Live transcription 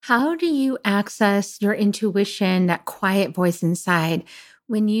How do you access your intuition, that quiet voice inside,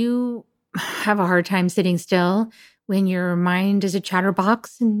 when you have a hard time sitting still, when your mind is a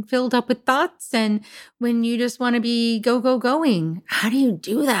chatterbox and filled up with thoughts, and when you just want to be going? How do you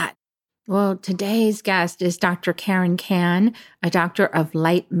do that? Well, today's guest is Dr. Karen Kan, a doctor of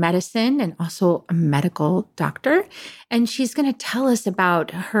light medicine and also a medical doctor. And she's going to tell us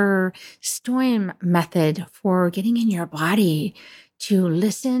about her STOIM method for getting in your body to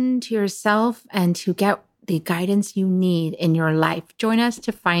listen to yourself and to get the guidance you need in your life. Join us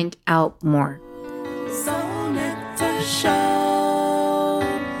to find out more. Soul Nectar Show,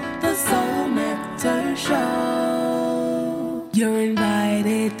 the Soul Nectar Show. You're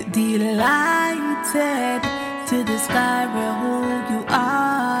invited, delighted to discover who you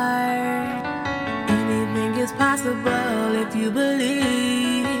are. Anything is possible if you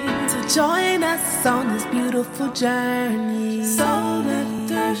believe. So join us on this beautiful journey. Soul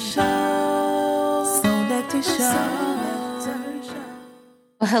Nectar Show. Soul Nectar Show.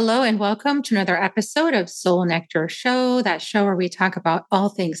 Well, hello and welcome to another episode of Soul Nectar Show, that show where we talk about all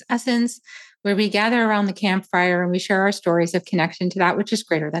things essence, where we gather around the campfire and we share our stories of connection to that which is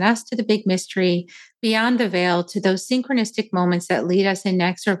greater than us, to the big mystery, beyond the veil, to those synchronistic moments that lead us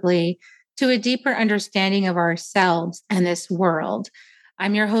inexorably to a deeper understanding of ourselves and this world.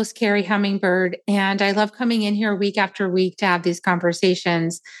 I'm your host, Carrie Hummingbird, and I love coming in here week after week to have these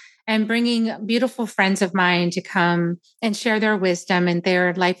conversations and bringing beautiful friends of mine to come and share their wisdom and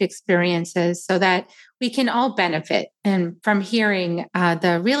their life experiences so that we can all benefit and from hearing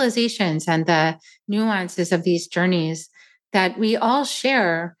the realizations and the nuances of these journeys that we all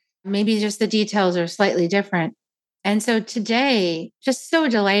share. Maybe just the details are slightly different. And so today, just so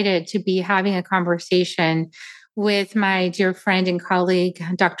delighted to be having a conversation with my dear friend and colleague,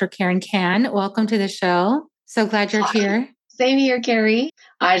 Dr. Karen Kan. Welcome to the show. So glad you're here. Same here, Carrie.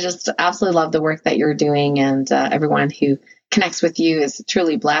 I just absolutely love the work that you're doing, and everyone who connects with you is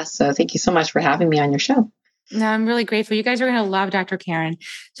truly blessed. So thank you so much for having me on your show. No, I'm really grateful. You guys are going to love Dr. Karen.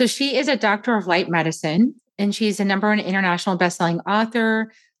 So she is a doctor of light medicine, and she's a #1 international bestselling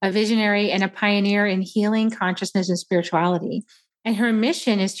author, a visionary, and a pioneer in healing, consciousness, and spirituality. And her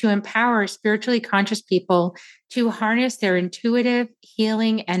mission is to empower spiritually conscious people to harness their intuitive,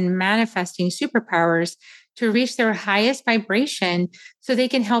 healing, and manifesting superpowers to reach their highest vibration so they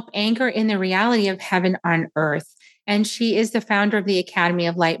can help anchor in the reality of heaven on earth. And she is the founder of the Academy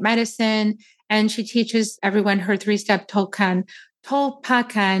of Light Medicine, and she teaches everyone her 3-step Tolpakan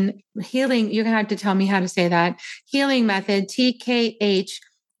healing. You're going to have to tell me how to say that. Healing method, TKH,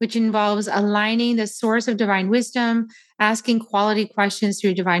 which involves aligning the source of divine wisdom, asking quality questions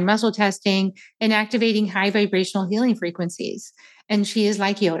through divine muscle testing, and activating high vibrational healing frequencies. And she is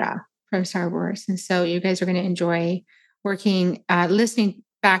like Yoda from Star Wars. And so you guys are going to enjoy listening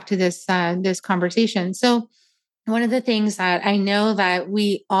back to this conversation. So one of the things that I know that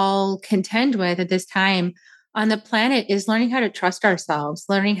we all contend with at this time on the planet is learning how to trust ourselves,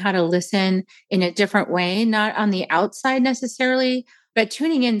 learning how to listen in a different way, not on the outside necessarily, but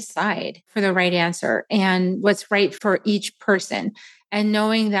tuning inside for the right answer and what's right for each person, and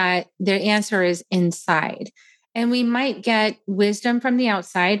knowing that their answer is inside. And we might get wisdom from the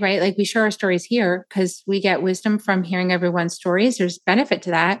outside, right? Like we share our stories here because we get wisdom from hearing everyone's stories. There's benefit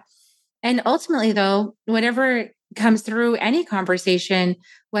to that. And ultimately, though, whatever comes through any conversation,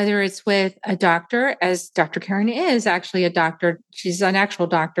 whether it's with a doctor, as Dr. Karen is actually a doctor, she's an actual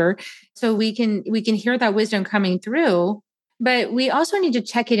doctor. So we can hear that wisdom coming through, but we also need to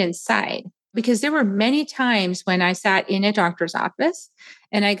check it inside. Because there were many times when I sat in a doctor's office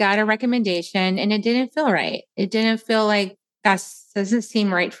and I got a recommendation and it didn't feel right. It didn't feel like that doesn't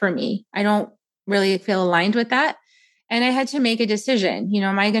seem right for me. I don't really feel aligned with that. And I had to make a decision.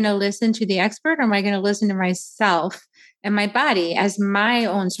 Am I going to listen to the expert or am I going to listen to myself and my body as my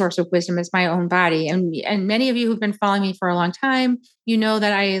own source of wisdom, as my own body? And many of you who've been following me for a long time, you know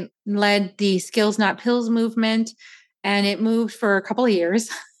that I led the Skills Not Pills movement, and it moved for a couple of years.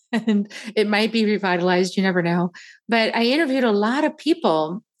 And it might be revitalized, you never know. But I interviewed a lot of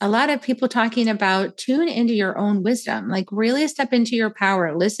people talking about tune into your own wisdom, like really step into your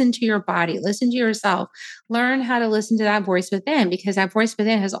power, listen to your body, listen to yourself, learn how to listen to that voice within, because that voice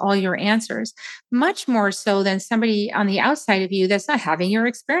within has all your answers, much more so than somebody on the outside of you that's not having your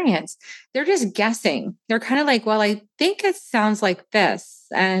experience. They're just guessing. They're kind of like, well, I think it sounds like this.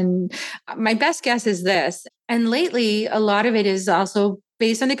 And my best guess is this. And lately, a lot of it is also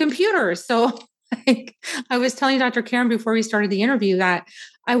based on the computer. So I was telling Dr. Karen before we started the interview that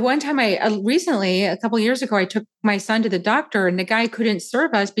recently, a couple of years ago, I took my son to the doctor and the guy couldn't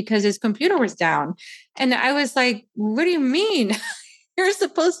serve us because his computer was down. And I was like, what do you mean? you're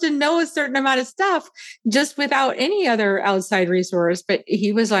supposed to know a certain amount of stuff just without any other outside resource. But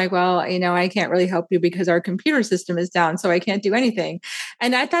he was like, well, I can't really help you because our computer system is down, so I can't do anything.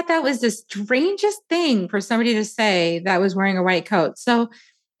 And I thought that was the strangest thing for somebody to say that was wearing a white coat. So,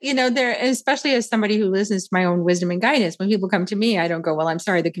 there, especially as somebody who listens to my own wisdom and guidance, when people come to me, I don't go, well, I'm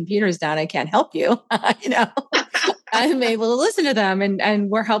sorry, the computer's down, I can't help you. I'm able to listen to them and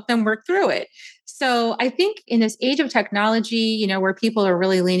we're help them work through it. So I think in this age of technology, where people are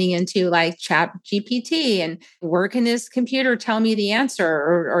really leaning into like chat GPT and where can this computer tell me the answer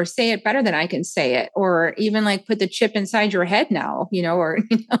or say it better than I can say it, or even like put the chip inside your head now, or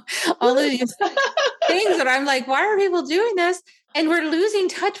all of these things that I'm like, why are people doing this? And we're losing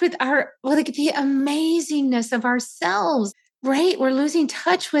touch with the amazingness of ourselves, right? We're losing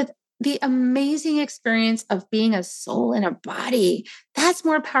touch with the amazing experience of being a soul in a body. That's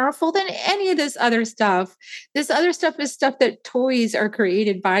more powerful than any of this other stuff. This other stuff is stuff that toys are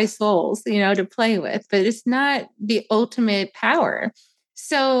created by souls, to play with, but it's not the ultimate power.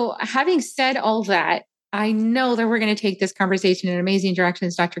 So having said all that, I know that we're going to take this conversation in amazing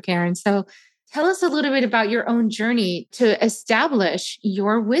directions, Dr. Karen. So tell us a little bit about your own journey to establish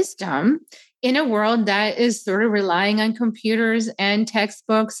your wisdom in a world that is sort of relying on computers and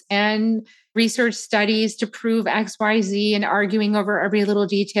textbooks and research studies to prove X, Y, Z and arguing over every little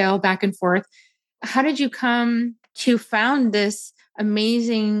detail back and forth. How did you come to found this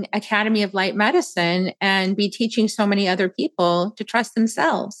amazing Academy of Light Medicine and be teaching so many other people to trust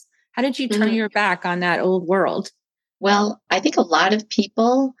themselves? How did you turn your back on that old world? Well, I think a lot of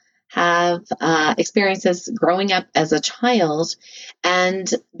people have experiences growing up as a child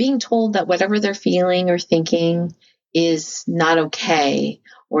and being told that whatever they're feeling or thinking is not okay,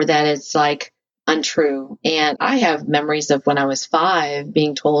 or that it's like untrue. And I have memories of when I was 5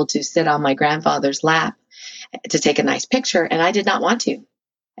 being told to sit on my grandfather's lap to take a nice picture, and I did not want to.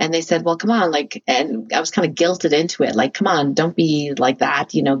 And they said, well, come on, and I was kind of guilted into it. Like, come on, don't be like that,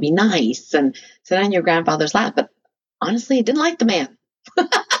 be nice and sit on your grandfather's lap. But honestly, I didn't like the man.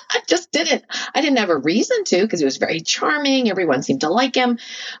 I just didn't. I didn't have a reason to, because he was very charming. Everyone seemed to like him,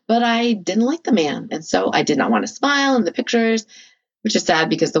 but I didn't like the man. And so I did not want to smile in the pictures, which is sad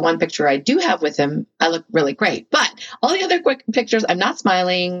because the one picture I do have with him, I look really great. But all the other quick pictures, I'm not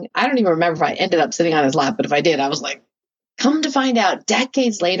smiling. I don't even remember if I ended up sitting on his lap, but if I did, I was like, come to find out,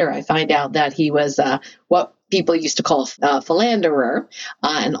 decades later, I find out that he was what people used to call a philanderer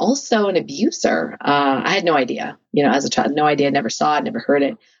and also an abuser. I had no idea, as a child, no idea, never saw it, never heard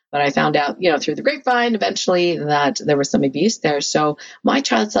it. But I found out, through the grapevine eventually that there was some abuse there. So my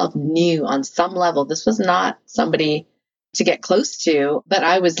child self knew on some level this was not somebody to get close to, but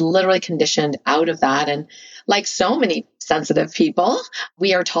I was literally conditioned out of that. And like so many sensitive people,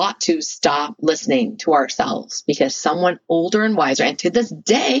 we are taught to stop listening to ourselves because someone older and wiser, and to this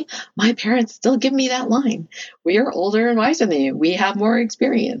day, my parents still give me that line. We are older and wiser than you. We have more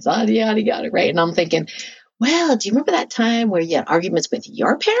experience, yada, yada, yada, right? And I'm thinking, well, do you remember that time where you had arguments with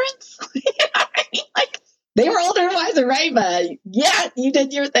your parents? Like, they were older and wiser, right? But yeah, you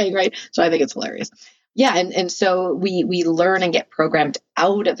did your thing, right? So I think it's hilarious. Yeah. And so we learn and get programmed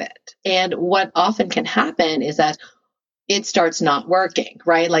out of it. And what often can happen is that it starts not working,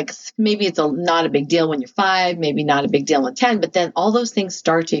 right? Like maybe it's not a big deal when you're 5, maybe not a big deal when 10, but then all those things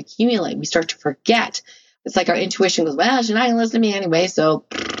start to accumulate. We start to forget. It's like our intuition goes, well, she's not going to listen to me anyway, so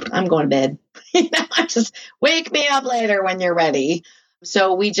I'm going to bed. Just wake me up later when you're ready.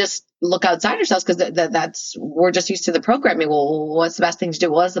 So we just look outside ourselves because we're just used to the programming. Well, what's the best thing to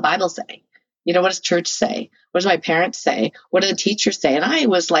do? What does the Bible say? What does church say? What does my parents say? What do the teachers say? And I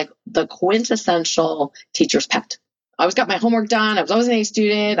was like the quintessential teacher's pet. I always got my homework done. I was always an A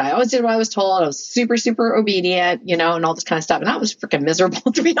student. I always did what I was told. I was super, super obedient, and all this kind of stuff. And I was freaking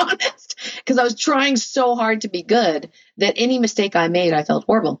miserable, to be honest, because I was trying so hard to be good that any mistake I made, I felt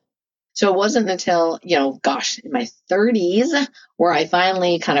horrible. So it wasn't until, in my 30s where I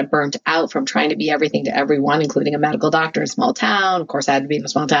finally kind of burnt out from trying to be everything to everyone, including a medical doctor in a small town. Of course, I had to be in a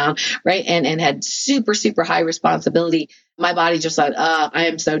small town, right? And had super, super high responsibility. My body just thought, I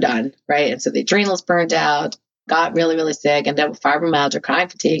am so done, right? And so the adrenals burned out, got really, really sick, ended up with fibromyalgia,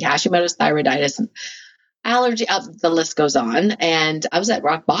 chronic fatigue, Hashimoto's thyroiditis, and allergy, the list goes on. And I was at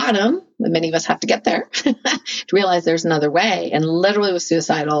rock bottom, and many of us have to get there to realize there's another way, and literally was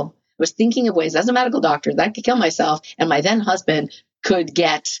suicidal. I was thinking of ways as a medical doctor that I could kill myself, and my then husband could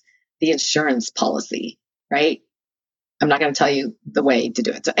get the insurance policy, right? I'm not going to tell you the way to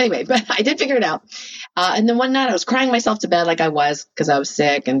do it. So anyway, but I did figure it out. And then one night I was crying myself to bed like I was because I was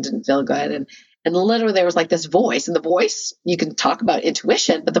sick and didn't feel good. And literally there was like this voice, and the voice, you can talk about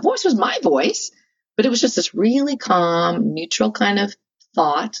intuition, but the voice was my voice, but it was just this really calm, neutral kind of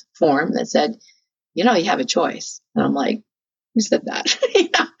thought form that said, you have a choice. And I'm like, who said that?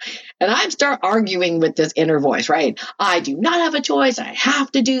 And I start arguing with this inner voice, right? I do not have a choice. I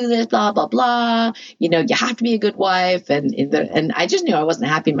have to do this, blah, blah, blah. You have to be a good wife. And I just knew I wasn't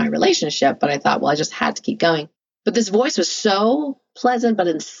happy in my relationship, but I thought, well, I just had to keep going. But this voice was so pleasant, but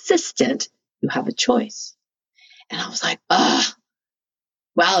insistent, you have a choice. And I was like,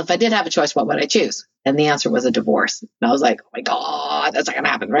 well, if I did have a choice, what would I choose? And the answer was a divorce. And I was like, oh my God, that's not going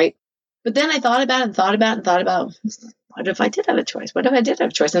to happen, right? But then I thought about it and thought about it and thought about, what if I did have a choice? What if I did have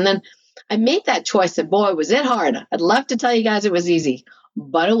a choice? And then I made that choice, and boy, was it hard. I'd love to tell you guys it was easy,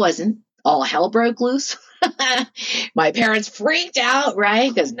 but it wasn't. All hell broke loose. My parents freaked out,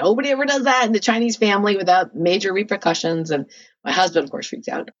 right? Because nobody ever does that in the Chinese family without major repercussions. And my husband, of course, freaked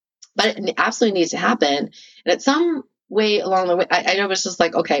out. But it absolutely needs to happen. And at some way along the way, I was just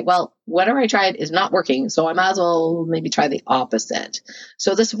like, okay, well, whatever I tried is not working. So I might as well maybe try the opposite.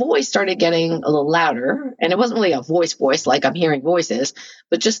 So this voice started getting a little louder. And it wasn't really a voice like I'm hearing voices,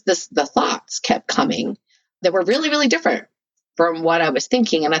 but just the thoughts kept coming that were really, really different from what I was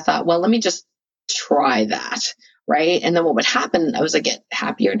thinking. And I thought, well, let me just try that. Right. And then what would happen, I was like, get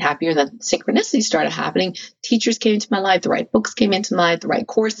happier and happier. And then synchronicities started happening. Teachers came into my life, the right books came into my life, the right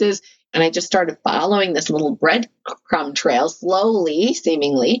courses. And I just started following this little breadcrumb trail slowly,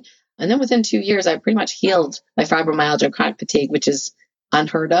 seemingly. And then within 2 years, I pretty much healed my fibromyalgia and chronic fatigue, which is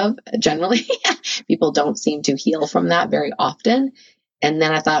unheard of generally. People don't seem to heal from that very often. And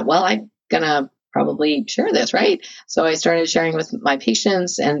then I thought, well, I'm going to probably share this, right? So I started sharing with my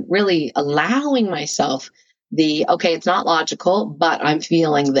patients and really allowing myself okay, it's not logical, but I'm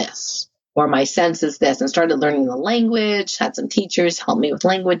feeling this, or my sense is this, and started learning the language, had some teachers help me with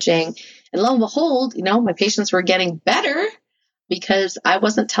languaging. And lo and behold, my patients were getting better because I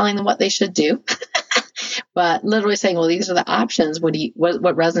wasn't telling them what they should do, but literally saying, well, these are the options. What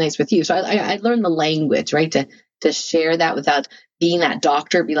resonates with you? So I learned the language, right? To share that without being that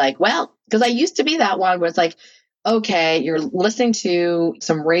doctor, be like, well, because I used to be that one where it's like, okay, you're listening to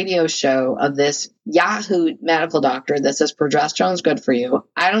some radio show of this Yahoo medical doctor that says progesterone's good for you.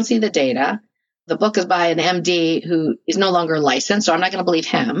 I don't see the data. The book is by an MD who is no longer licensed, so I'm not going to believe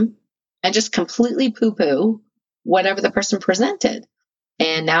him, and just completely poo-poo whatever the person presented.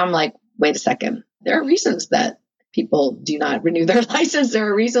 And now I'm like, wait a second. There are reasons that people do not renew their license. There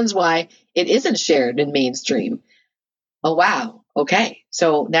are reasons why it isn't shared in mainstream. Oh, wow. Okay.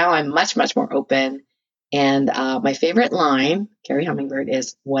 So now I'm much, much more open. And my favorite line, Carrie Hummingbird,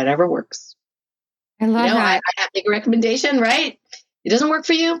 is whatever works. I love that. I have a big recommendation, right? It doesn't work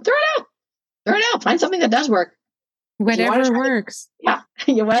for you, throw it out. Throw it out. Find something that does work. Whatever works. Yeah,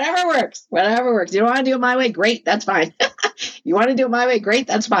 whatever works. Whatever works. You don't want to do it my way? Great. That's fine. You want to do it my way? Great.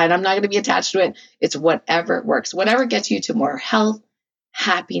 That's fine. I'm not going to be attached to it. It's whatever works. Whatever gets you to more health,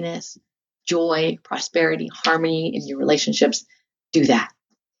 happiness, joy, prosperity, harmony in your relationships. Do that.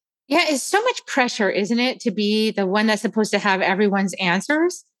 Yeah, it's so much pressure, isn't it, to be the one that's supposed to have everyone's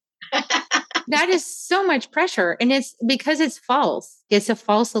answers? That is so much pressure. And it's because it's false. It's a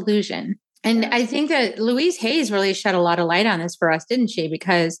false illusion. And I think that Louise Hayes really shed a lot of light on this for us, didn't she?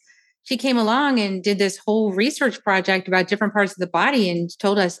 Because she came along and did this whole research project about different parts of the body and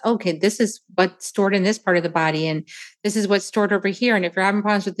told us, okay, this is what's stored in this part of the body. And this is what's stored over here. And if you're having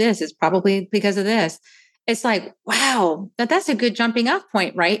problems with this, it's probably because of this. It's like, wow, that's a good jumping off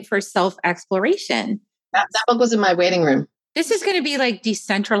point, right? For self-exploration. That book was in my waiting room. This is going to be like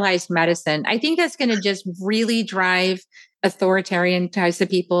decentralized medicine. I think that's going to just really drive authoritarian types of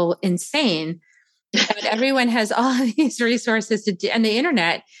people insane. But everyone has all these resources and the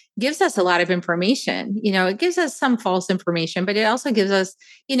internet gives us a lot of information. It gives us some false information, but it also gives us,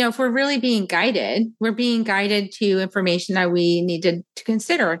 if we're really being guided, we're being guided to information that we need to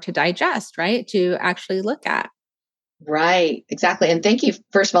consider, to digest, right? To actually look at. Right, exactly. And thank you,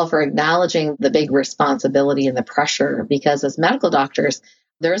 first of all, for acknowledging the big responsibility and the pressure, because as medical doctors,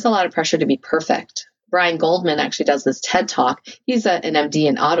 there is a lot of pressure to be perfect. Brian Goldman actually does this TED Talk. He's an MD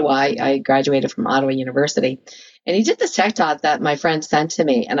in Ottawa. I graduated from Ottawa University. And he did this TED Talk that my friend sent to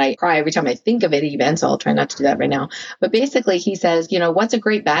me. And I cry every time I think of it even, so I'll try not to do that right now. But basically, he says, what's a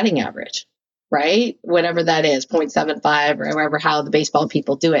great batting average, right? Whatever that is, 0.75 or however how the baseball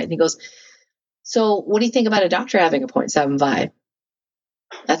people do it. And he goes, so what do you think about a doctor having a 0.75?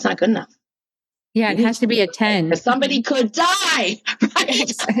 That's not good enough. Yeah, it has to be a 10. Somebody could die,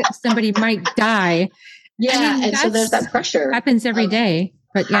 right? Somebody might die. Yeah, and so there's that pressure. Happens every day,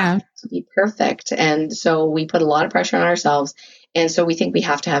 but yeah. To be perfect. And so we put a lot of pressure on ourselves. And so we think we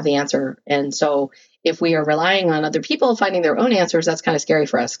have to have the answer. And so if we are relying on other people finding their own answers, that's kind of scary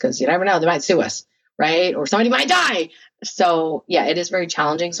for us because you never know, they might sue us, right? Or somebody might die. So yeah, it is very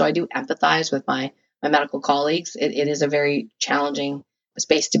challenging. So I do empathize with my medical colleagues. It is a very challenging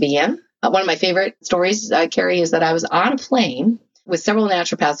space to be in. One of my favorite stories, Carrie, is that I was on a plane with several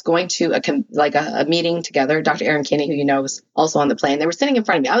naturopaths going to a meeting together. Dr. Erin Kinney, who you know, was also on the plane. They were sitting in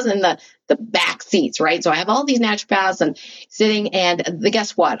front of me. I was in the back seats, right? So I have all these naturopaths and sitting, and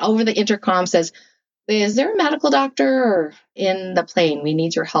guess what? Over the intercom says, "Is there a medical doctor in the plane? We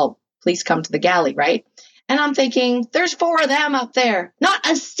need your help. Please come to the galley," right? And I'm thinking, there's 4 of them up there. Not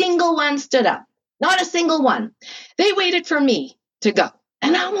a single one stood up. Not a single one. They waited for me to go.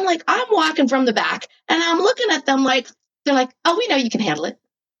 And I'm like, I'm walking from the back and I'm looking at them like, they're like, "Oh, we know you can handle it,"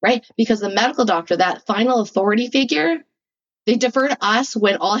 right? Because the medical doctor, that final authority figure, they defer to us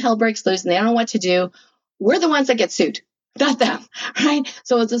when all hell breaks loose and they don't know what to do. We're the ones that get sued, not them, right?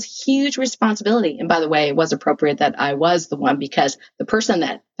 So it's this huge responsibility. And by the way, it was appropriate that I was the one, because the person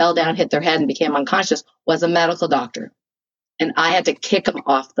that fell down, hit their head, and became unconscious was a medical doctor. And I had to kick him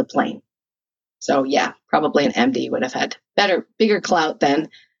off the plane. So yeah, probably an MD would have had bigger clout than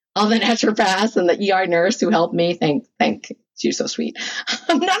all the naturopaths and the ER nurse who helped me. Thank, she's so sweet.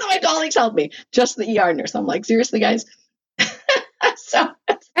 None of my colleagues helped me, just the ER nurse. I'm like, seriously, guys. So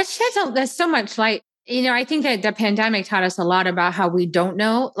That sheds so much light. I think that the pandemic taught us a lot about how we don't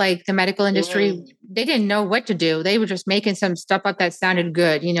know, like the medical industry, they didn't know what to do. They were just making some stuff up that sounded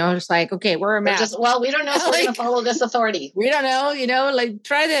good, just like, okay, we're a mask. We don't know if we're going to follow this authority. We don't know, like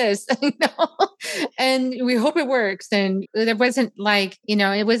try this, and we hope it works. And there wasn't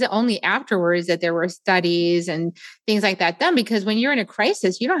it wasn't only afterwards that there were studies and things like that done, because when you're in a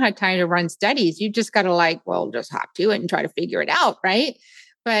crisis, you don't have time to run studies. You just got to just hop to it and try to figure it out. Right.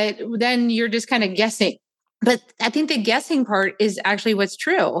 But then you're just kind of guessing. But I think the guessing part is actually what's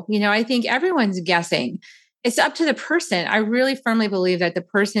true. I think everyone's guessing. It's up to the person. I really firmly believe that the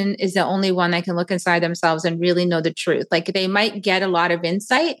person is the only one that can look inside themselves and really know the truth. Like they might get a lot of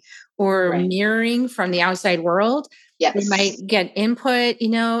insight or mirroring from the outside world. Yes. They might get input,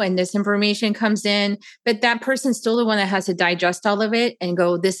 and this information comes in, but that person's still the one that has to digest all of it and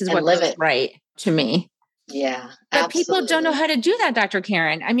go, this is what looks right to me. Yeah. But people don't know how to do that, Dr.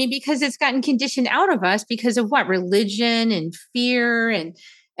 Karen. I mean, because it's gotten conditioned out of us because of what? Religion and fear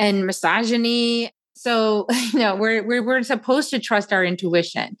and misogyny. So, we're supposed to trust our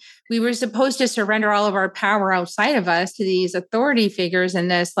intuition. We were supposed to surrender all of our power outside of us to these authority figures in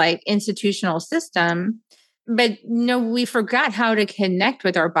this institutional system. But we forgot how to connect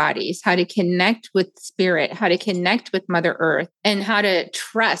with our bodies, how to connect with spirit, how to connect with Mother Earth, and how to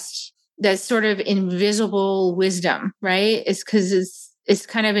trust that sort of invisible wisdom, right? It's because it's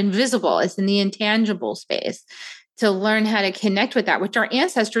kind of invisible. It's in the intangible space. To learn how to connect with that, which our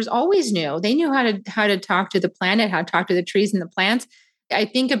ancestors always knew. They knew how to talk to the planet, how to talk to the trees and the plants. I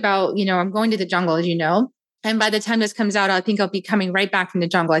think about, I'm going to the jungle, as you know. And by the time this comes out, I think I'll be coming right back from the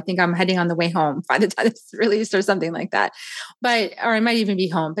jungle. I think I'm heading on the way home by the time it's released or something like that. Or I might even be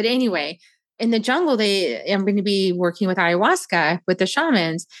home. But anyway, in the jungle, I'm going to be working with ayahuasca with the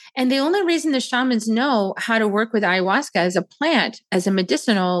shamans. And the only reason the shamans know how to work with ayahuasca as a plant, as a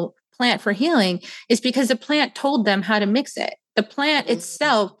medicinal plant for healing, is because the plant told them how to mix it. The plant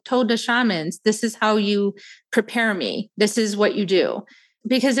itself told the shamans, this is how you prepare me. This is what you do.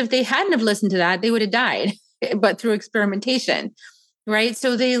 Because if they hadn't have listened to that, they would have died, but through experimentation. Right.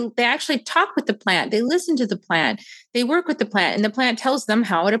 So they actually talk with the plant. They listen to the plant. They work with the plant, and the plant tells them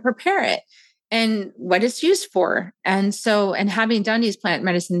how to prepare it and what it's used for. And having done these plant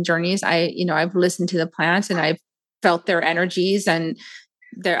medicine journeys, I've listened to the plants and I've felt their energies, and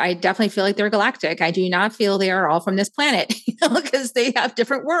I definitely feel like they're galactic. I do not feel they are all from this planet, because they have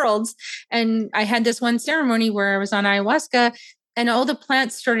different worlds. And I had this one ceremony where I was on ayahuasca and all the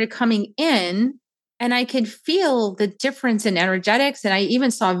plants started coming in, and I could feel the difference in energetics. And I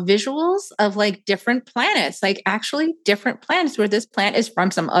even saw visuals of different planets, actually different planets where this plant is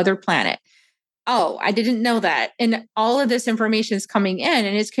from some other planet. Oh, I didn't know that. And all of this information is coming in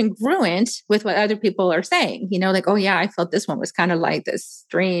and it's congruent with what other people are saying, oh yeah, I felt this one was kind of like this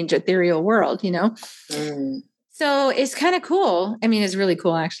strange ethereal world, So it's kind of cool. I mean, it's really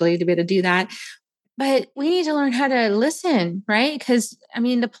cool actually to be able to do that. But we need to learn how to listen, right? Because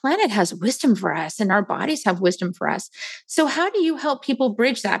the planet has wisdom for us and our bodies have wisdom for us. So how do you help people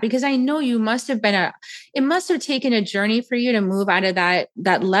bridge that? Because I know it must have taken a journey for you to move out of that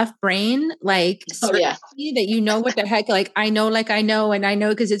left brain, that what the heck, I know, and I know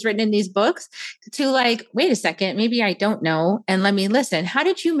because it's written in these books, to wait a second, maybe I don't know, and let me listen. How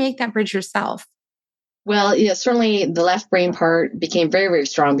did you make that bridge yourself? Well, yeah, certainly the left brain part became very, very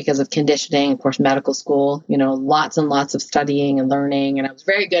strong because of conditioning, of course, medical school, lots and lots of studying and learning. And I was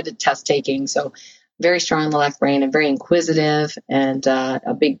very good at test taking. So very strong in the left brain and very inquisitive and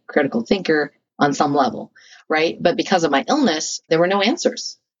a big critical thinker on some level, right? But because of my illness, there were no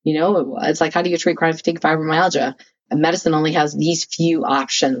answers. It's like, how do you treat chronic fatigue fibromyalgia? And medicine only has these few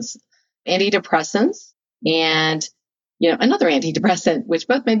options: antidepressants and another antidepressant, which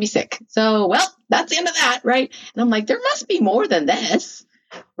both made me sick. So, well, that's the end of that, right? And I'm like, there must be more than this,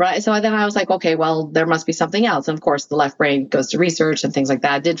 right? So then I was like, okay, well, there must be something else. And of course, the left brain goes to research and things like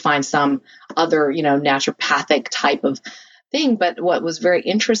that. I did find some other, naturopathic type of thing. But what was very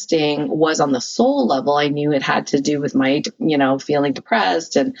interesting was on the soul level, I knew it had to do with my, feeling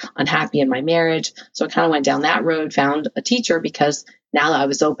depressed and unhappy in my marriage. So I kind of went down that road, found a teacher, because now I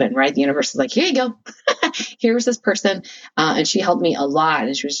was open, right? The universe is like, here you go. Here's this person. And she helped me a lot.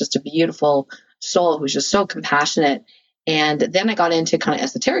 And she was just a beautiful soul who was just so compassionate. And then I got into kind of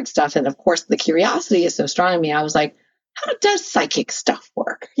esoteric stuff. And of course, the curiosity is so strong in me. I was like, how does psychic stuff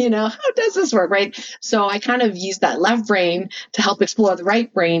work? How does this work, right? So I kind of used that left brain to help explore the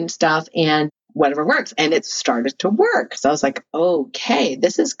right brain stuff and whatever works. And it started to work. So I was like, okay,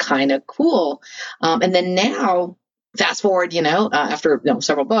 this is kind of cool. And then now, fast forward, after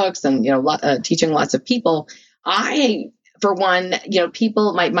several books and teaching lots of people, for one,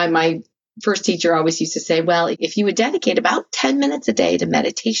 people, my first teacher always used to say, well, if you would dedicate about 10 minutes a day to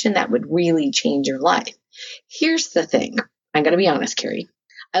meditation, that would really change your life. Here's the thing. I'm going to be honest, Carrie.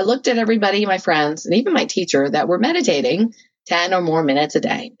 I looked at everybody, my friends, and even my teacher that were meditating 10 or more minutes a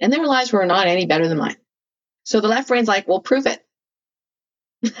day, and their lives were not any better than mine. So the left brain's like, well, prove it.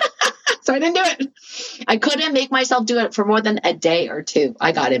 So I didn't do it. I couldn't make myself do it for more than a day or two.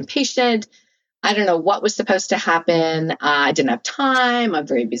 I got impatient. I don't know what was supposed to happen. I didn't have time. I'm a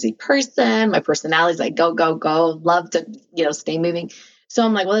very busy person. My personality is like, go, go, go. Love to, stay moving. So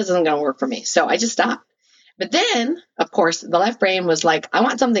I'm like, well, this isn't going to work for me. So I just stopped. But then, of course, the left brain was like, I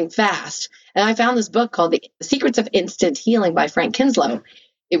want something fast. And I found this book called The Secrets of Instant Healing by Frank Kinslow.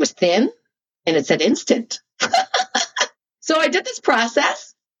 It was thin and it said instant. So I did this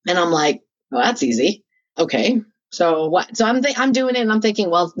process and I'm like, well, that's easy. Okay. So what? So I'm doing it and I'm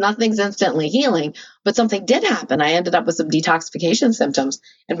thinking, well, nothing's instantly healing, but something did happen. I ended up with some detoxification symptoms.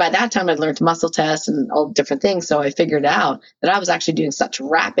 And by that time I'd learned to muscle test and all different things. So I figured out that I was actually doing such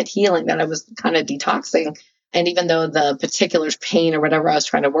rapid healing that I was kind of detoxing. And even though the particular pain or whatever I was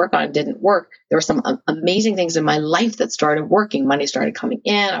trying to work on didn't work, there were some amazing things in my life that started working. Money started coming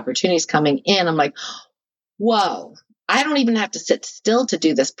in, opportunities coming in. I'm like, whoa, I don't even have to sit still to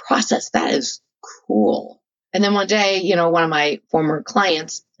do this process. That is cool. And then one day, one of my former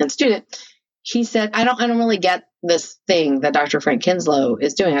clients and student, he said, I don't really get this thing that Dr. Frank Kinslow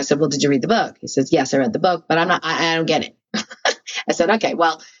is doing. I said, well, did you read the book? He says, yes, I read the book, but I don't get it. I said, okay,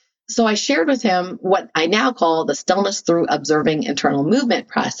 well, so I shared with him what I now call the stillness through observing internal movement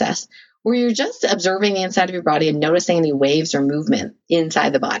process, where you're just observing the inside of your body and noticing any waves or movement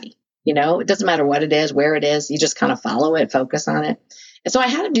inside the body. It doesn't matter what it is, where it is, you just kind of follow it, focus on it. And so I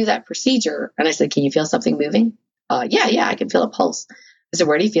had to do that procedure. And I said, can you feel something moving? Yeah, I can feel a pulse. I said,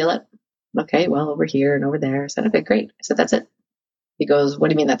 where do you feel it? Okay, well, over here and over there. I said, okay, great. I said, that's it. He goes, what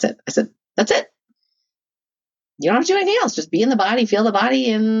do you mean that's it? I said, that's it. You don't have to do anything else. Just be in the body, feel the body,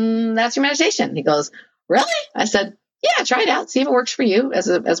 and that's your meditation. He goes, really? I said, yeah, try it out. See if it works for you as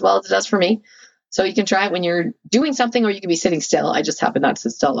well as it does for me. So you can try it when you're doing something or you can be sitting still. I just happen not to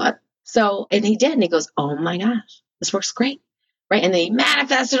sit still a lot. So, and he did. And he goes, oh my gosh, this works great. Right. And then he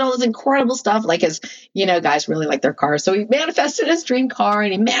manifested all this incredible stuff, like his, guys really like their cars. So he manifested his dream car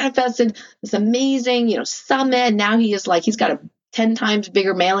and he manifested this amazing, summit. Now he is like, he's got a 10 times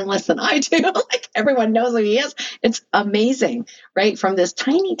bigger mailing list than I do. Like everyone knows who he is. It's amazing, right? From this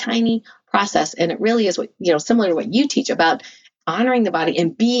tiny, tiny process. And it really is what, similar to what you teach about honoring the body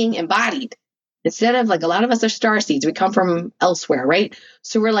and being embodied. Instead of like a lot of us are starseeds, we come from elsewhere, right?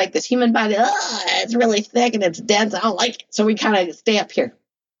 So we're like this human body, it's really thick and it's dense. I don't like it. So we kind of stay up here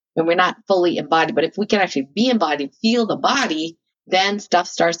and we're not fully embodied. But if we can actually be embodied, feel the body, then stuff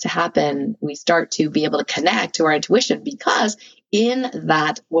starts to happen. We start to be able to connect to our intuition, because in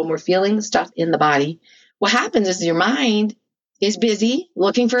that, when we're feeling stuff in the body, what happens is your mind is busy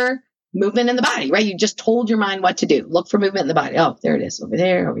looking for movement in the body, right? You just told your mind what to do. Look for movement in the body. Oh, there it is. Over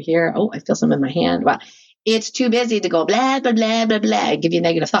there, over here. Oh, I feel something in my hand. Wow. It's too busy to go blah, blah, blah, blah, blah, give you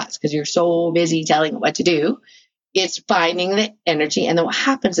negative thoughts because you're so busy telling it what to do. It's finding the energy. And then what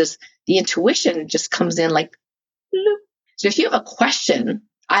happens is the intuition just comes in like, bloop. So if you have a question,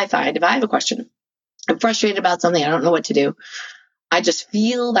 I find if I have a question, I'm frustrated about something, I don't know what to do. I just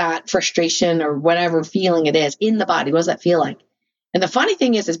feel that frustration or whatever feeling it is in the body. What does that feel like? And the funny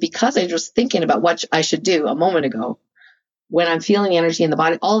thing is because I was thinking about what I should do a moment ago, when I'm feeling the energy in the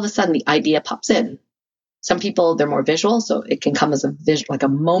body, all of a sudden the idea pops in. Some people, they're more visual, so it can come as a like a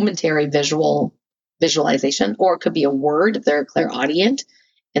momentary visualization, or it could be a word if they're clairaudient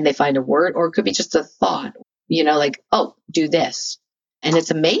and they find a word, or it could be just a thought, like, oh, do this. And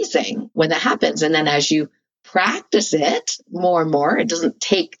it's amazing when that happens. And then as you practice it more and more, it doesn't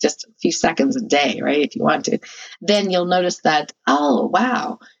take just a few seconds a day, right? If you want to, then you'll notice that, oh,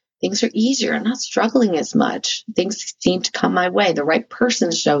 wow, things are easier. I'm not struggling as much. Things seem to come my way. The right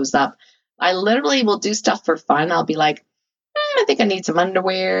person shows up. I literally will do stuff for fun. I'll be like, I think I need some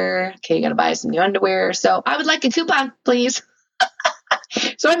underwear. Okay, you got to buy some new underwear. So I would like a coupon, please.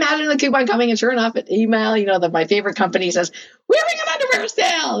 So I imagine the coupon coming, and sure enough, an email, that my favorite company says, we're having an underwear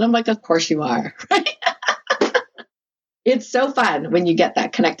sale. And I'm like, of course you are. Right? It's so fun when you get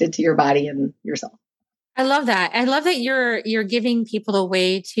that connected to your body and yourself. I love that. I love that you're giving people a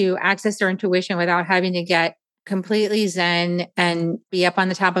way to access their intuition without having to get completely zen and be up on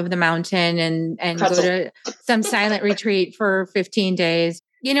the top of the mountain and go to some silent retreat for 15 days.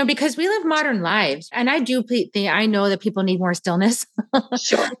 Because we live modern lives, and I know that people need more stillness.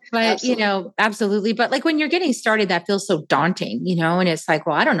 Sure. But, absolutely. absolutely. But like when you're getting started, that feels so daunting, and it's like,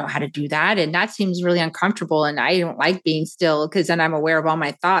 well, I don't know how to do that. And that seems really uncomfortable. And I don't like being still because then I'm aware of all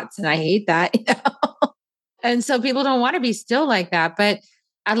my thoughts and I hate that. And so people don't want to be still like that. But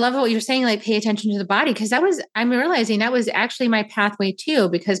I love what you're saying, like pay attention to the body, because I'm realizing that was actually my pathway too,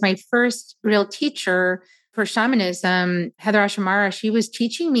 because my first real teacher for shamanism, Heather Ashamara, she was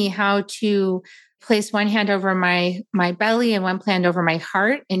teaching me how to place one hand over my belly and one hand over my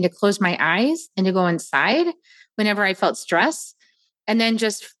heart, and to close my eyes and to go inside whenever I felt stress, and then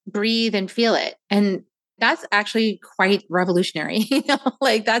just breathe and feel it. And that's actually quite revolutionary.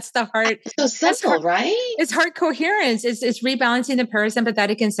 Like that's the heart. It's so simple, right? It's heart coherence. It's rebalancing the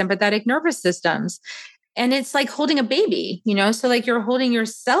parasympathetic and sympathetic nervous systems. And it's like holding a baby, so like you're holding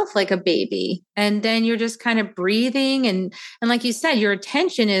yourself like a baby, and then you're just kind of breathing. And like you said, your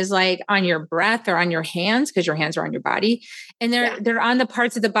attention is like on your breath or on your hands, because your hands are on your body, and they're on the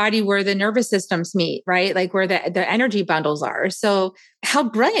parts of the body where the nervous systems meet, right? Like where the energy bundles are. So how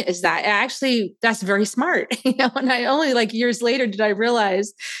brilliant is that? Actually, that's very smart, and I only like years later did I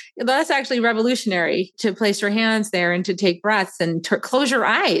realize that's actually revolutionary to place your hands there and to take breaths and to close your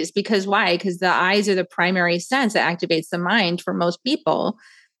eyes. Because why? Because the eyes are the primary sense that activates the mind for most people.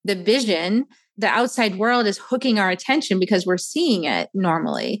 The vision, the outside world is hooking our attention because we're seeing it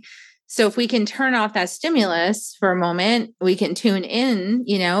normally. So if we can turn off that stimulus for a moment, we can tune in,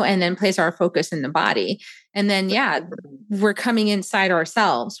 and then place our focus in the body. And then, we're coming inside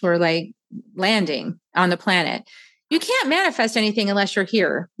ourselves. We're like landing on the planet. You can't manifest anything unless you're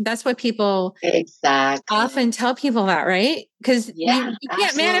here. That's what people often tell people that, right? Because you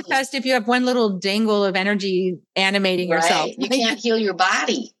can't manifest if you have one little dangle of energy animating yourself. You can't heal your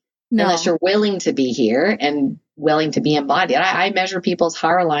body unless you're willing to be here and willing to be embodied. I measure people's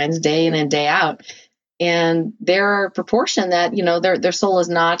hara lines day in and day out. And they're a proportion that, their soul is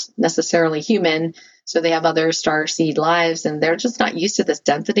not necessarily human. So they have other star seed lives, and they're just not used to this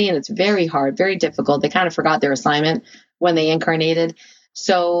density. And it's very hard, very difficult. They kind of forgot their assignment when they incarnated.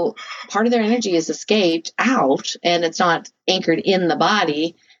 So part of their energy is escaped out, and it's not anchored in the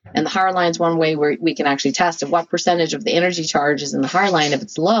body. And the hara line is one way where we can actually test what percentage of the energy charge is in the hara line. If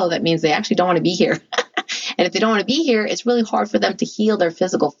it's low, that means they actually don't want to be here. And if they don't want to be here, it's really hard for them to heal their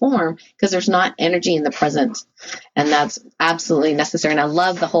physical form because there's not energy in the present. And that's absolutely necessary. And I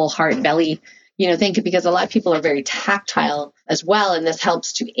love the whole heart belly thing, because a lot of people are very tactile as well. And this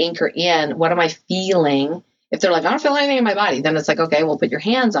helps to anchor in, what am I feeling? If they're like, I don't feel anything in my body, then it's like, okay, well, put your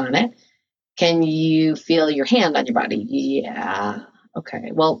hands on it. Can you feel your hand on your body? Yeah.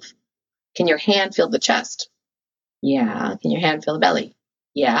 Okay. Well, can your hand feel the chest? Yeah. Can your hand feel the belly?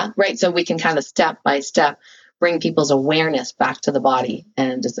 Yeah. Right. So we can kind of step by step bring people's awareness back to the body.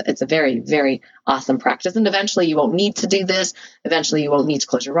 And it's a very, very awesome practice. And eventually you won't need to do this. Eventually you won't need to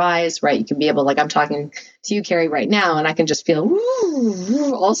close your eyes, right? You can be able, like I'm talking to you, Carrie, right now, and I can just feel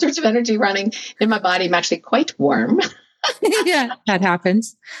all sorts of energy running in my body. I'm actually quite warm. Yeah, that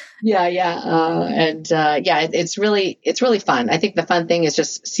happens. Yeah. It's really fun. I think the fun thing is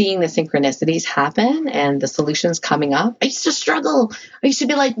just seeing the synchronicities happen and the solutions coming up. I used to struggle. I used to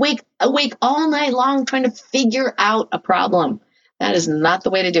be like awake all night long trying to figure out a problem. That is not the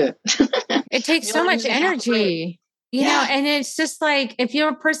way to do it. It takes so much energy, you know, and it's just like, if you're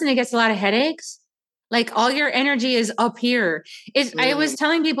a person that gets a lot of headaches, like all your energy is up here. I was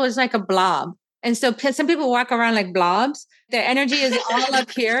telling people it's like a blob. And so some people walk around like blobs. Their energy is all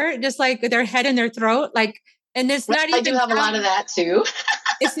up here, just like their head and their throat. Like, and it's not even. I do have a lot of that too.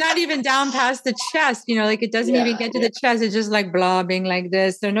 it's not even down past the chest, like it doesn't even get to the chest. It's just like blobbing like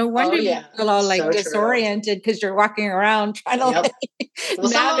this. So no wonder you feel all like So disoriented because you're walking around trying to well,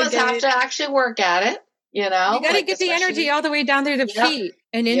 some of us have navigate. to actually work at it, You got to get the energy all the way down through the feet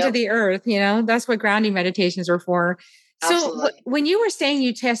and into the earth. That's what grounding meditations are for. So when you were saying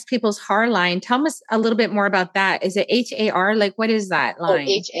you test people's HAR line, tell us a little bit more about that. Is it HAR? Like, what is that line?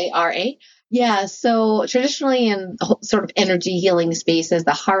 HARA. Yeah. So traditionally in sort of energy healing spaces,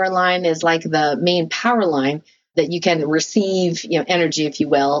 the HAR line is like the main power line that you can receive, energy, if you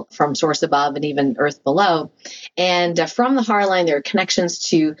will, from source above and even earth below. And from the HAR line, there are connections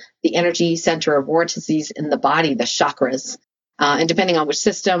to the energy center of vortices in the body, the chakras. And depending on which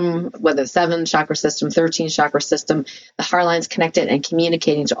system, whether 7 chakra system, 13 chakra system, the HAR line's connected and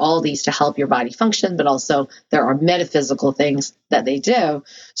communicating to all these to help your body function, but also there are metaphysical things that they do.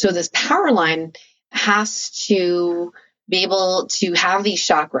 So this power line has to be able to have these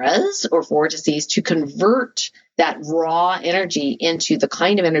chakras or vortices to convert that raw energy into the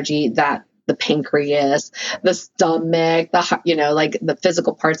kind of energy that the pancreas, the stomach, like the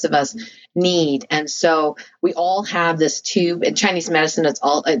physical parts of us need. And so we all have this tube. In Chinese medicine,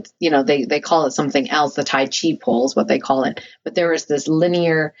 they call it something else. The Tai Chi pole is what they call it. But there is this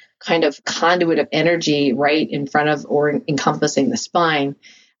linear kind of conduit of energy right in front of or encompassing the spine.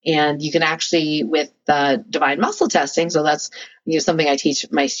 And you can actually, with divine muscle testing, so that's something I teach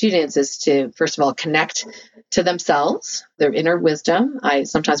my students, is to, first of all, connect to themselves, their inner wisdom.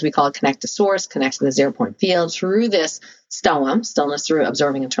 Sometimes we call it connect to source, connect to the 0-point field through this stillness through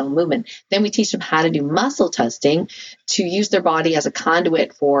observing internal movement. Then we teach them how to do muscle testing to use their body as a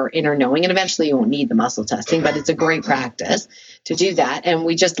conduit for inner knowing. And eventually you won't need the muscle testing, but it's a great practice to do that. And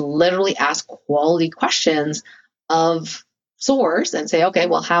we just literally ask quality questions of source and say, okay,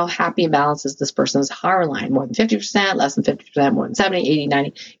 well, how happy and balanced is this person's HAR line? More than 50%, less than 50%, more than 70, 80,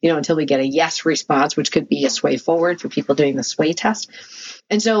 90, until we get a yes response, which could be a sway forward for people doing the sway test.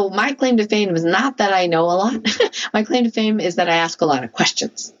 And so my claim to fame is not that I know a lot. My claim to fame is that I ask a lot of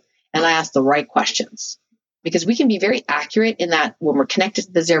questions, and I ask the right questions, because we can be very accurate in that when we're connected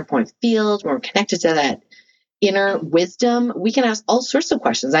to the 0-point field, when we're connected to that inner wisdom, we can ask all sorts of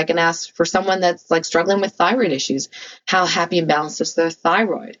questions. I can ask for someone that's like struggling with thyroid issues, how happy and balanced is their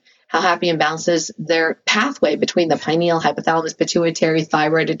thyroid? How happy and balanced is their pathway between the pineal, hypothalamus, pituitary,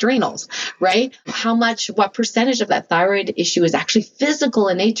 thyroid, adrenals, right? What percentage of that thyroid issue is actually physical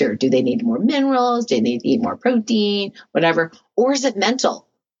in nature? Do they need more minerals? Do they need more protein? Whatever. Or is it mental?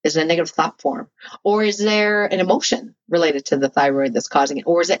 Is it a negative thought form? Or is there an emotion related to the thyroid that's causing it?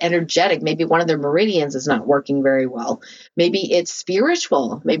 Or is it energetic? Maybe one of their meridians is not working very well. Maybe it's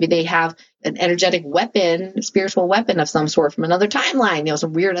spiritual. Maybe they have an energetic weapon, spiritual weapon of some sort from another timeline,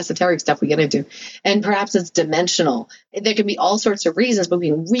 some weird esoteric stuff we get into. And perhaps it's dimensional. There can be all sorts of reasons, but we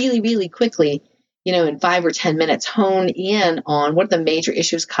can really, really quickly, in 5 or 10 minutes, hone in on what are the major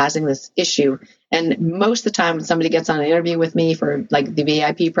issues causing this issue. And most of the time when somebody gets on an interview with me for like the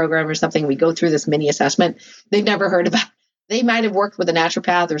VIP program or something, we go through this mini assessment. They've never heard about it. They might have worked with a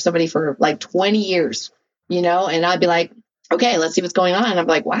naturopath or somebody for like 20 years, and I'd be like, okay, let's see what's going on. And I'm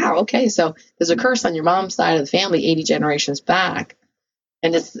like, wow, okay, so there's a curse on your mom's side of the family 80 generations back.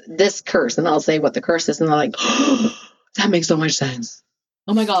 And it's this curse. And I'll say what the curse is. And they're like, oh, that makes so much sense.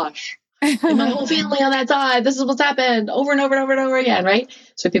 Oh my gosh. And my whole family on that side, this is what's happened over and over and over and over again, right?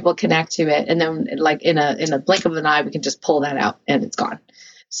 So people connect to it. And then like in a blink of an eye, we can just pull that out and it's gone.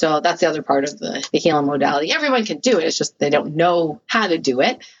 So that's the other part of the healing modality. Everyone can do it. It's just they don't know how to do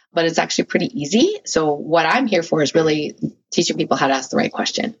it, but it's actually pretty easy. So what I'm here for is really teaching people how to ask the right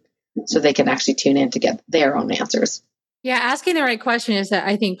question so they can actually tune in to get their own answers. Yeah, asking the right question is,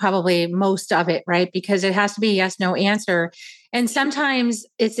 I think, probably most of it, right? Because it has to be a yes, no answer. And sometimes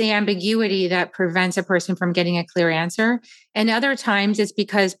it's the ambiguity that prevents a person from getting a clear answer. And other times it's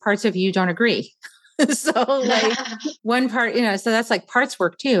because parts of you don't agree. So like one part, so that's like parts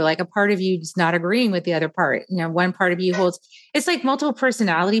work too. Like a part of you is not agreeing with the other part. One part of you holds, it's like multiple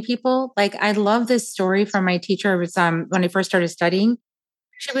personality people. Like I love this story from my teacher. It was when I first started studying.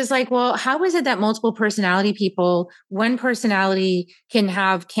 She was like, well, how is it that multiple personality people, one personality can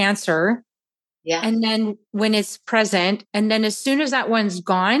have cancer? Yeah. And then when it's present, and then as soon as that one's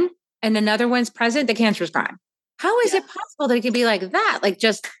gone and another one's present, the cancer's gone. How is it possible that it could be like that? Like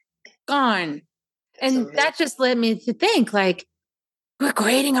just gone. And that just led me to think like, we're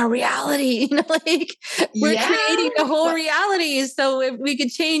creating our reality, like we're creating the whole reality. So if we could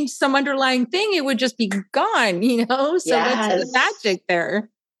change some underlying thing, it would just be gone, so what's the magic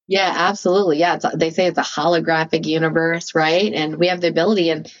there? Yeah, absolutely. Yeah. They say it's a holographic universe, right? And we have the ability,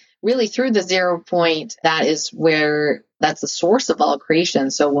 and really through the 0 point, that's the source of all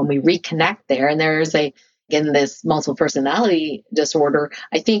creation. So when we reconnect there, and there's again, this multiple personality disorder,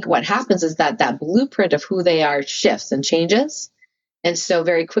 I think what happens is that blueprint of who they are shifts and changes. And so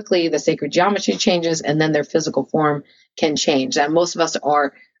very quickly, the sacred geometry changes, and then their physical form can change. And most of us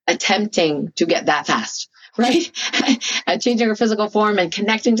are attempting to get that fast, right? Changing our physical form and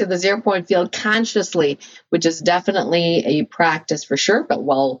connecting to the 0 point field consciously, which is definitely a practice for sure, but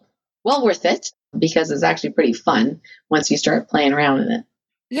well worth it, because it's actually pretty fun once you start playing around in it.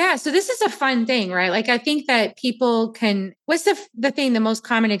 Yeah. So this is a fun thing, right? Like, I think that people can, what's the most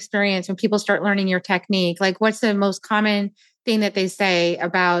common experience when people start learning your technique? Like, what's the most common thing that they say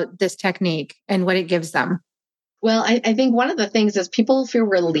about this technique and what it gives them? Well, I think one of the things is people feel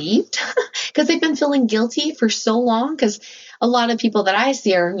relieved because they've been feeling guilty for so long. Because a lot of people that I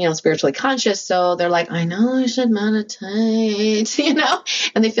see are, spiritually conscious. So they're like, I know I should meditate,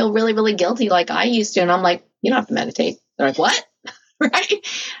 and they feel really, really guilty like I used to. And I'm like, you don't have to meditate. They're like, what? Right?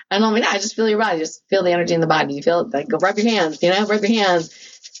 And I'm like, I just feel your body. Just feel the energy in the body. You feel it? Like, go rub your hands, rub your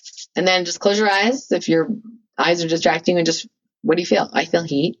hands. And then just close your eyes. If your eyes are distracting, and just, what do you feel? I feel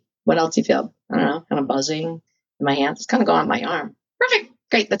heat. What else do you feel? I don't know, kind of buzzing in my hands. It's kind of going on my arm. Perfect.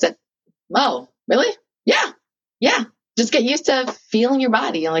 Great. That's it. Oh, really? Yeah. Yeah. Just get used to feeling your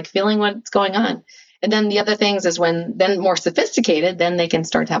body and like feeling what's going on. And then the other things is then more sophisticated, then they can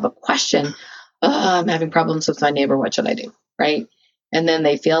start to have a question. Oh, I'm having problems with my neighbor. What should I do? Right. And then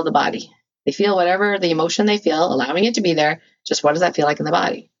they feel the body. They feel whatever the emotion they feel, allowing it to be there. Just what does that feel like in the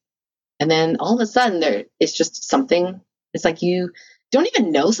body? And then all of a sudden it's just something. It's like you don't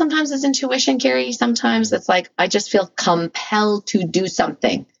even know sometimes it's intuition, Carrie. Sometimes it's like, I just feel compelled to do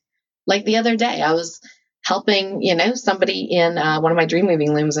something. Like the other day, I was helping, somebody in one of my dream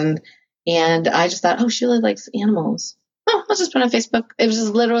weaving looms. And I just thought, oh, she really likes animals. Oh, I'll just put on Facebook. It was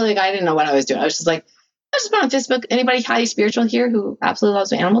just literally, I didn't know what I was doing. I was just like, I just put on Facebook. Anybody highly spiritual here who absolutely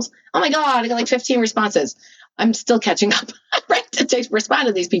loves animals? Oh my God, I got like 15 responses. I'm still catching up, right? To respond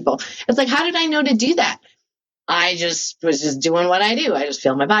to these people. It's like, how did I know to do that? I just was just doing what I do. I just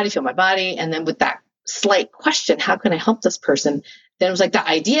feel my body. And then with that slight question, how can I help this person? Then it was like the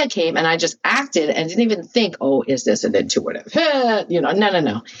idea came and I just acted and didn't even think, oh, is this an intuitive?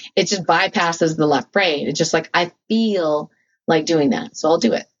 No. It just bypasses the left brain. It's just like, I feel like doing that. So I'll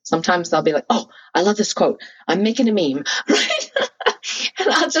do it. Sometimes I'll be like, oh, I love this quote. I'm making a meme, right? And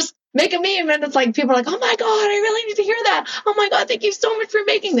I'll just make a meme. And it's like, people are like, oh my God, I really need to hear that. Oh my God, thank you so much for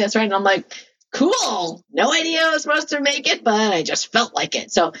making this, right? And I'm like, cool. No idea I was supposed to make it, but I just felt like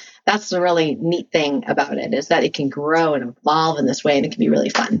it. So that's the really neat thing about it, is that it can grow and evolve in this way, and it can be really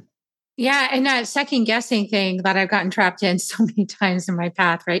fun. Yeah. And that second guessing thing that I've gotten trapped in so many times in my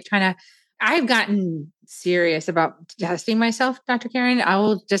path, right? I've gotten serious about testing myself, Dr. Karen. I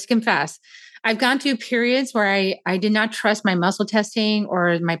will just confess. I've gone through periods where I did not trust my muscle testing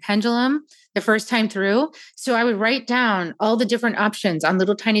or my pendulum the first time through. So I would write down all the different options on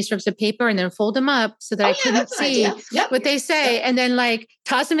little tiny strips of paper and then fold them up so that I couldn't see what they say. And then like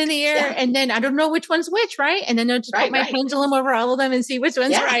toss them in the air. And then I don't know which one's which, right? And then I'll just put my pendulum over all of them and see which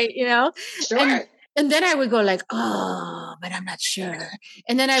one's right, Sure. And then I would go like, oh, but I'm not sure.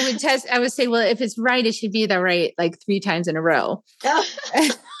 And then I would say, well, if it's right, it should be the right, like 3 times in a row.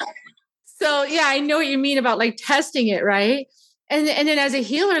 So yeah, I know what you mean about like testing it, right? And then as a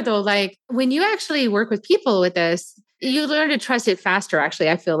healer though, like when you actually work with people with this, you learn to trust it faster, actually,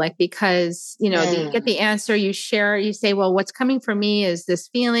 I feel like, because, you get the answer, you share, you say, well, what's coming for me is this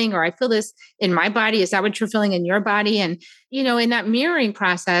feeling, or I feel this in my body. Is that what you're feeling in your body? And, in that mirroring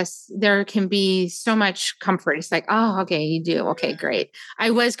process, there can be so much comfort. It's like, oh, okay, you do. Okay, great.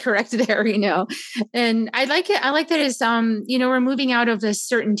 I was correct there, and I like it. I like that it's, we're moving out of the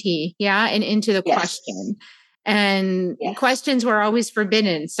certainty. Yeah. And into the question. And questions were always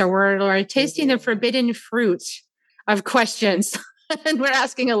forbidden. So we're tasting the forbidden fruit of questions. And we're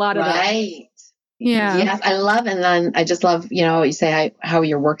asking a lot of them. Right. Yeah. Yes, I love, and then I just love, you say how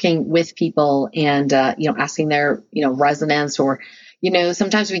you're working with people and, asking their, resonance, or,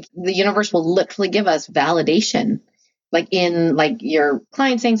 sometimes the universe will literally give us validation, like in like your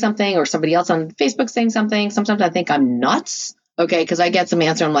client saying something or somebody else on Facebook saying something. Sometimes I think I'm nuts. Okay. Cause I get some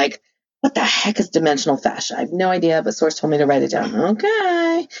answer. I'm like, what the heck is dimensional fascia? I have no idea, but source told me to write it down.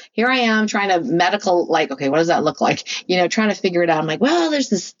 Okay. Here I am trying to okay, what does that look like? Trying to figure it out. I'm like, well, there's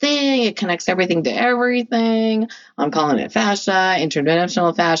this thing. It connects everything to everything. I'm calling it fascia,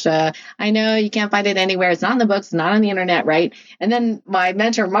 interdimensional fascia. I know you can't find it anywhere. It's not in the books, not on the internet, right? And then my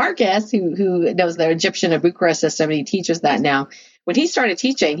mentor, Marcus, who knows the Egyptian Abukra system, he teaches that now. when he started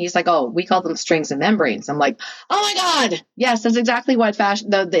teaching, he's like, oh, we call them strings and membranes. I'm like, oh my God, yes, that's exactly what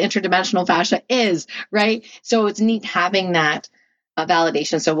the interdimensional fascia is, right? So it's neat having that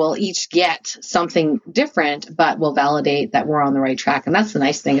validation. So we'll each get something different, but we'll validate that we're on the right track. And that's the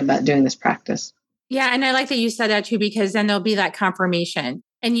nice thing about doing this practice. Yeah. And I like that you said that too, because then there'll be that confirmation.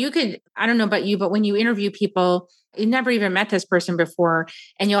 And you could, I don't know about you, but when you interview people, you never even met this person before,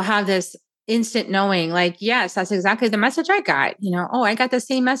 and you'll have this instant knowing, like, yes, that's exactly the message I got. Oh, I got the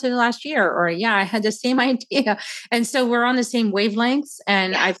same message last year, or yeah, I had the same idea. And so we're on the same wavelengths.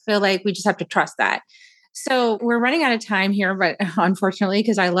 And I feel like we just have to trust that. So we're running out of time here, but unfortunately,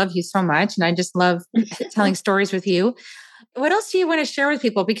 because I love you so much and I just love telling stories with you. What else do you want to share with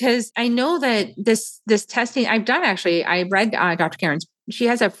people? Because I know that this testing I've done, actually, I read Dr. Karen's, she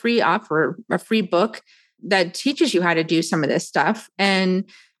has a free offer, a free book that teaches you how to do some of this stuff. And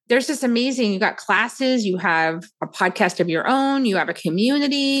there's this amazing, you got classes, you have a podcast of your own, you have a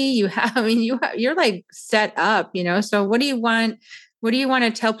community, you're like set up, so what do you want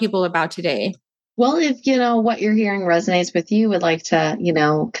to tell people about today? Well, if, what you're hearing resonates with you, would like to,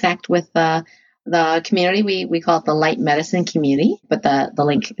 connect with the community, we call it the Light Medicine Community, but the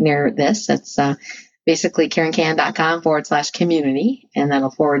link near this, it's basically KarenCan.com/community, and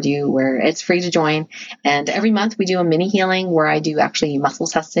that'll forward you where it's free to join. And every month we do a mini healing where I do actually muscle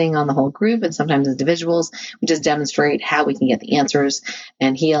testing on the whole group, and sometimes individuals. We just demonstrate how we can get the answers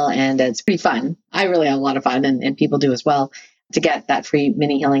and heal, and it's pretty fun. I really have a lot of fun, and people do as well, to get that free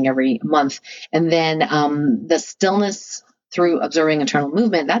mini healing every month. And then the stillness through observing internal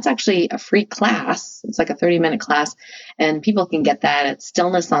movement, that's actually a free class. It's like a 30-minute class, and people can get that at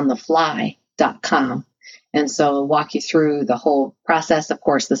stillnessonthefly.com. And so I'll walk you through the whole process. Of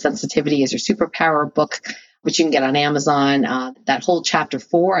course, the sensitivity is your superpower book, which you can get on Amazon. That whole chapter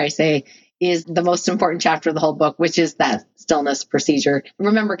 4, I say, is the most important chapter of the whole book, which is that stillness procedure.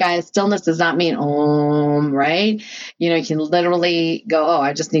 Remember, guys, stillness does not mean om, right? You can literally go, oh,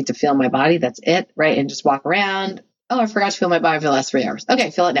 I just need to feel my body. That's it, right? And just walk around. Oh, I forgot to feel my body for the last 3 hours. Okay,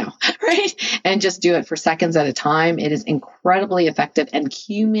 feel it now, right? And just do it for seconds at a time. It is incredibly effective and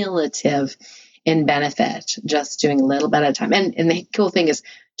cumulative in benefit, just doing a little bit at a time. And the cool thing is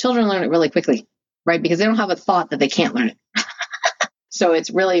children learn it really quickly, right? Because they don't have a thought that they can't learn it. So it's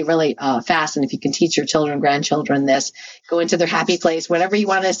really, really fast. And if you can teach your children, grandchildren this, go into their happy place, whatever you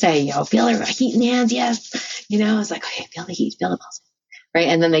want to say, feel the heat in the hands, yes. It's like, okay, feel the heat, feel the pulse, right?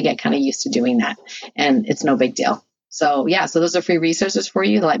 And then they get kind of used to doing that, and it's no big deal. So so those are free resources for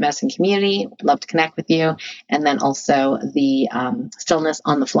you, the Light Medicine Community. I'd love to connect with you. And then also the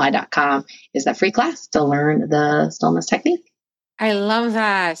stillnessonthefly.com is that free class to learn the stillness technique. I love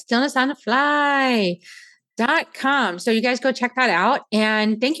that. Stillnessonthefly.com. So you guys go check that out.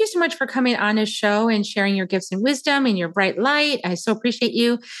 And thank you so much for coming on this show and sharing your gifts and wisdom and your bright light. I so appreciate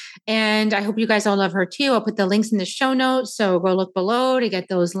you. And I hope you guys all love her too. I'll put the links in the show notes. So go look below to get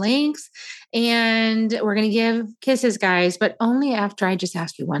those links. And we're going to give kisses, guys, but only after I just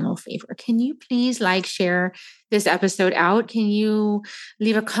ask you one little favor. Can you please share this episode out? Can you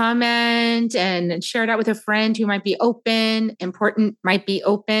leave a comment and share it out with a friend who might be open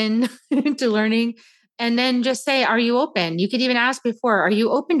to learning? And then just say, are you open? You could even ask before, are you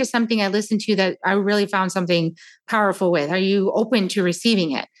open to something I listened to that I really found something powerful with? Are you open to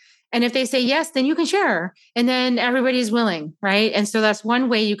receiving it? And if they say yes, then you can share. And then everybody's willing, right? And so that's one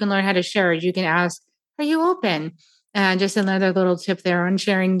way you can learn how to share is you can ask, are you open? And just another little tip there on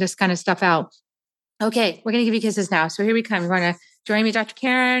sharing this kind of stuff out. Okay, we're going to give you kisses now. So here we come. You're going to join me, Dr.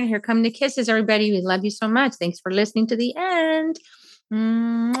 Karen. Here come the kisses, everybody. We love you so much. Thanks for listening to the end.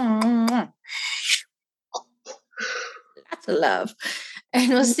 Lots of love. And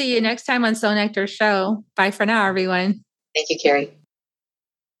we'll see you next time on Soul Nectar Show. Bye for now, everyone. Thank you, Carrie.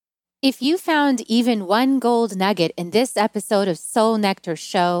 If you found even one gold nugget in this episode of Soul Nectar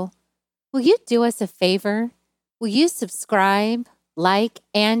Show, will you do us a favor? Will you subscribe, like,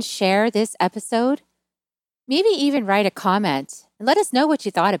 and share this episode? Maybe even write a comment and let us know what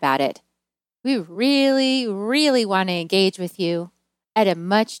you thought about it. We really, really want to engage with you at a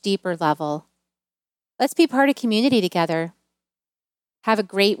much deeper level. Let's be part of community together. Have a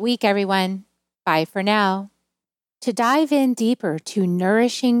great week, everyone. Bye for now. To dive in deeper to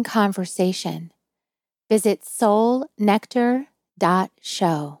nourishing conversation, visit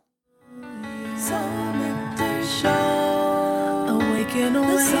soulnectar.show. Soul Nectar Show. Awaken,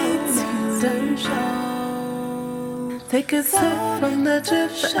 Nectar Show. Take a sip from the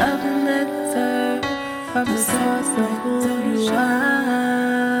drip of the nectar, from the source of who you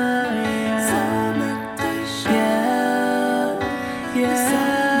are. Soul Nectar Show. Yeah.